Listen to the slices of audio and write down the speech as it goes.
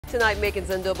Tonight, Macon's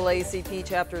NAACP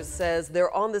chapter says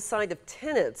they're on the side of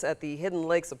tenants at the Hidden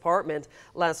Lakes apartment.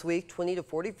 Last week, 20 to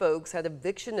 40 folks had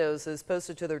eviction notices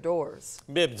posted to their doors.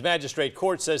 Bibb's magistrate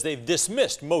court says they've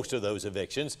dismissed most of those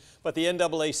evictions, but the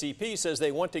NAACP says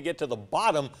they want to get to the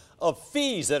bottom of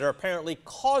fees that are apparently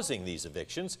causing these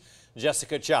evictions.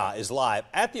 Jessica Cha is live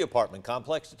at the apartment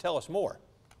complex to tell us more.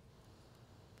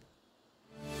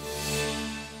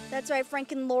 That's right,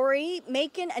 Frank and Lori.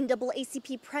 Macon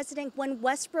NAACP President Gwen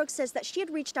Westbrooks says that she had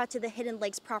reached out to the Hidden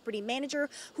Lakes property manager,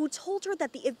 who told her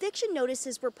that the eviction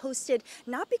notices were posted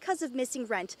not because of missing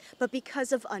rent, but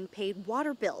because of unpaid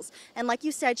water bills. And like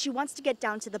you said, she wants to get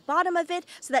down to the bottom of it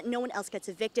so that no one else gets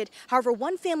evicted. However,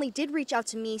 one family did reach out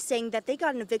to me saying that they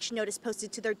got an eviction notice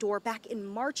posted to their door back in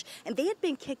March, and they had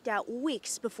been kicked out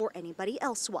weeks before anybody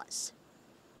else was.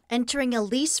 Entering a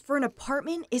lease for an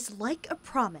apartment is like a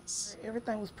promise.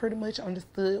 Everything was pretty much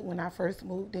understood when I first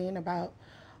moved in about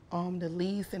the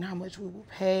lease and how much we would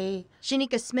pay.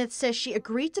 Shanika Smith says she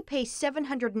agreed to pay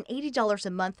 $780 a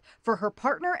month for her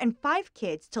partner and 5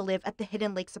 kids to live at the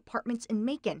Hidden Lakes apartments in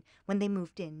Macon when they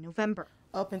moved in November.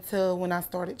 Up until when I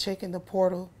started checking the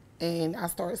portal and I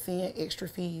started seeing extra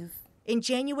fees. In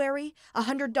January,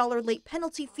 $100 late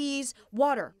penalty fees,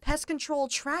 water, pest control,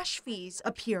 trash fees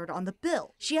appeared on the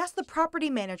bill. She asked the property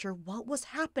manager what was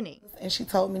happening. And she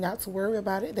told me not to worry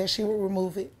about it, that she would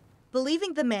remove it.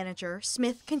 Believing the manager,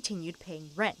 Smith continued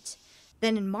paying rent.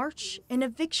 Then in March, an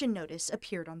eviction notice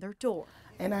appeared on their door.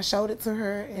 And I showed it to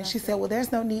her, and she said, well,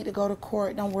 there's no need to go to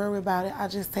court. Don't worry about it. I'll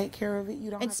just take care of it. You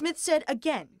don't. And Smith said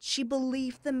again, she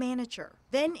believed the manager.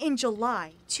 Then in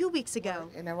July, 2 weeks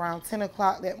ago. And around 10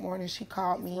 o'clock that morning, she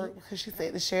called me because she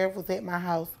said the sheriff was at my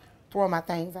house throwing my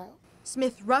things out.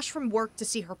 Smith rushed from work to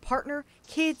see her partner,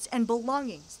 kids, and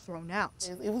belongings thrown out.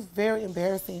 It was very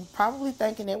embarrassing, probably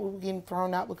thinking that we were getting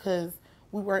thrown out because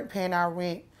we weren't paying our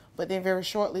rent. But then very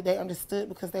shortly, they understood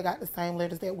because they got the same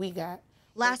letters that we got.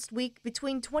 Last week,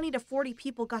 between 20 to 40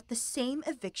 people got the same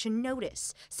eviction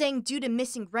notice, saying due to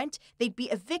missing rent, they'd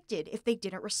be evicted if they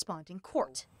didn't respond in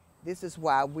court. This is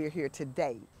why we're here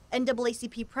today.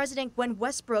 NAACP President Gwen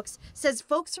Westbrooks says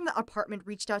folks from the apartment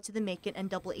reached out to the Macon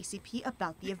NAACP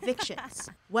about the evictions.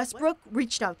 Westbrook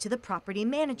reached out to the property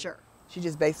manager. She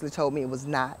just basically told me it was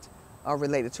not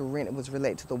related to rent, it was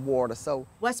related to the water. So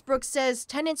Westbrook says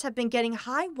tenants have been getting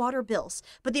high water bills,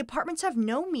 but the apartments have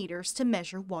no meters to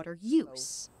measure water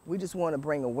use. We just want to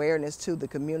bring awareness to the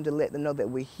community, let them know that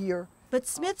we're here. But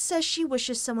Smith says she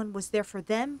wishes someone was there for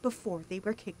them before they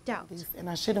were kicked out.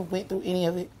 And I shouldn't have went through any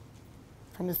of it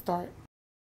from the start.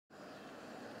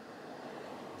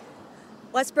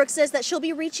 Westbrook says that she'll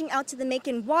be reaching out to the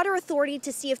Macon Water Authority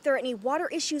to see if there are any water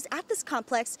issues at this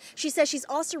complex. She says she's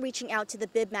also reaching out to the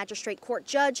Bibb magistrate court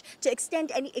judge to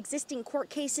extend any existing court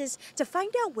cases to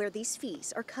find out where these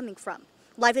fees are coming from.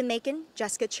 Live in Macon,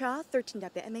 Jessica Cha, 13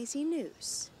 WMAZ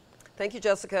News. Thank you,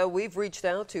 Jessica. We've reached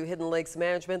out to Hidden Lakes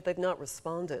Management. They've not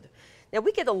responded. Now,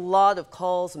 we get a lot of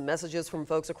calls and messages from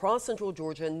folks across Central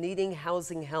Georgia needing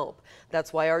housing help.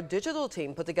 That's why our digital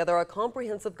team put together a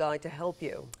comprehensive guide to help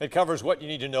you. It covers what you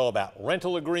need to know about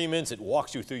rental agreements. It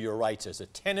walks you through your rights as a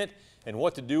tenant and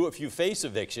what to do if you face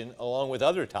eviction, along with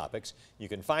other topics. You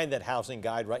can find that housing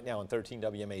guide right now on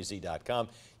 13WMAZ.com.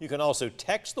 You can also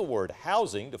text the word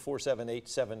housing to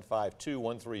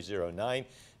 478-752-1309,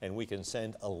 and we can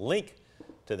send a link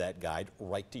to that guide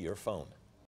right to your phone.